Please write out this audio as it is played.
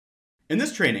In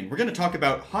this training, we're going to talk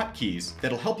about hotkeys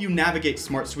that'll help you navigate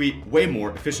SmartSuite way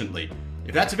more efficiently.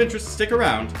 If that's of interest, stick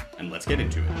around and let's get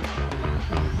into it.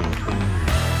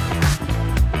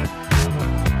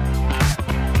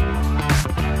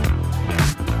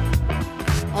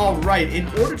 Alright, in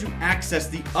order to access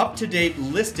the up-to-date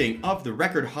listing of the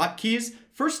record hotkeys,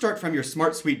 first start from your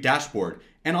SmartSuite dashboard.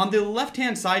 And on the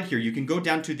left-hand side here, you can go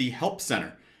down to the Help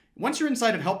Center. Once you're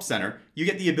inside of Help Center, you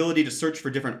get the ability to search for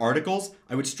different articles.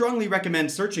 I would strongly recommend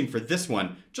searching for this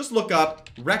one. Just look up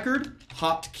Record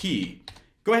Hotkey.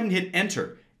 Go ahead and hit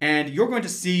Enter. And you're going to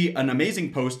see an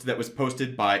amazing post that was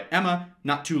posted by Emma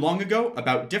not too long ago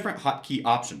about different hotkey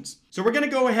options. So we're going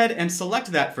to go ahead and select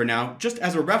that for now, just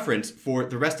as a reference for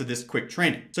the rest of this quick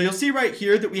training. So you'll see right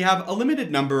here that we have a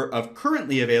limited number of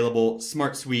currently available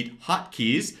SmartSuite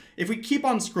hotkeys. If we keep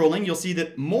on scrolling, you'll see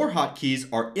that more hotkeys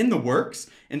are in the works.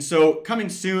 And so coming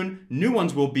soon, new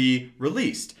ones will be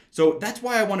released. So that's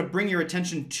why I want to bring your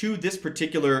attention to this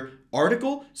particular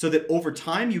article so that over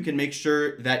time you can make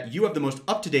sure that you have the most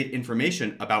up-to-date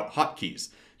information about hotkeys.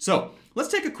 So let's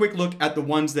take a quick look at the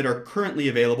ones that are currently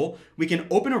available. We can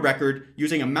open a record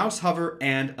using a mouse hover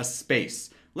and a space.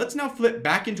 Let's now flip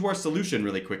back into our solution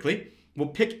really quickly. We'll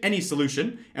pick any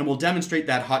solution and we'll demonstrate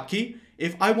that hotkey.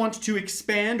 If I want to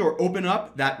expand or open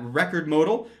up that record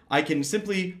modal, I can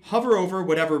simply hover over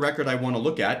whatever record I want to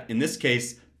look at. In this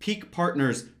case, Peak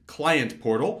Partners Client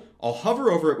Portal. I'll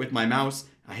hover over it with my mouse.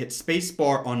 I hit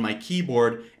spacebar on my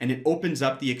keyboard and it opens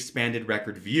up the expanded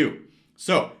record view.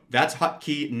 So that's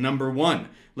hotkey number one.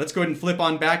 Let's go ahead and flip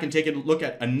on back and take a look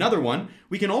at another one.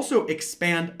 We can also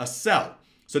expand a cell.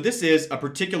 So this is a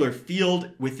particular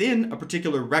field within a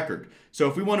particular record. So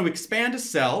if we want to expand a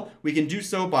cell, we can do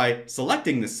so by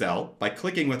selecting the cell, by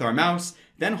clicking with our mouse,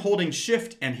 then holding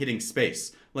Shift and hitting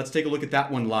space. Let's take a look at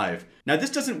that one live. Now this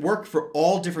doesn't work for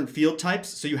all different field types,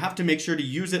 so you have to make sure to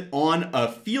use it on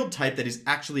a field type that is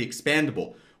actually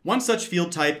expandable. One such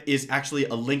field type is actually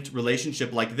a linked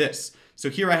relationship like this. So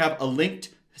here I have a linked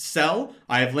cell.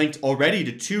 I have linked already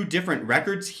to two different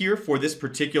records here for this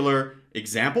particular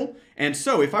example. And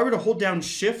so if I were to hold down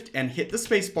Shift and hit the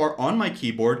spacebar on my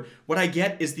keyboard, what I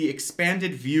get is the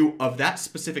expanded view of that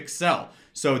specific cell.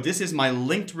 So this is my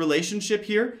linked relationship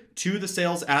here to the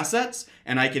sales assets,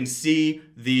 and I can see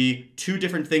the two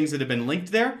different things that have been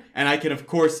linked there. And I can, of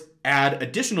course, add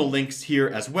additional links here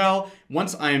as well.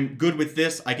 Once I'm good with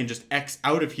this, I can just X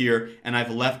out of here, and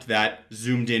I've left that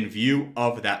zoomed in view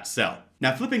of that cell.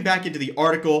 Now, flipping back into the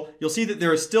article, you'll see that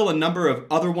there are still a number of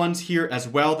other ones here as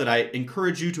well that I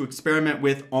encourage you to experiment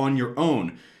with on your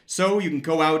own. So you can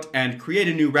go out and create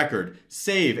a new record,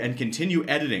 save and continue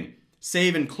editing,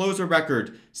 save and close a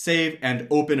record, save and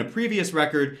open a previous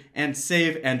record, and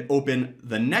save and open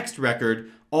the next record,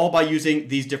 all by using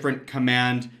these different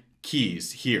command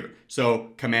keys here. So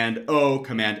Command O,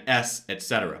 Command S,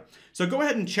 etc. So go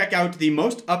ahead and check out the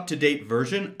most up-to-date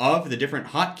version of the different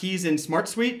hotkeys in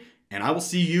SmartSuite, and I will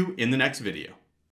see you in the next video.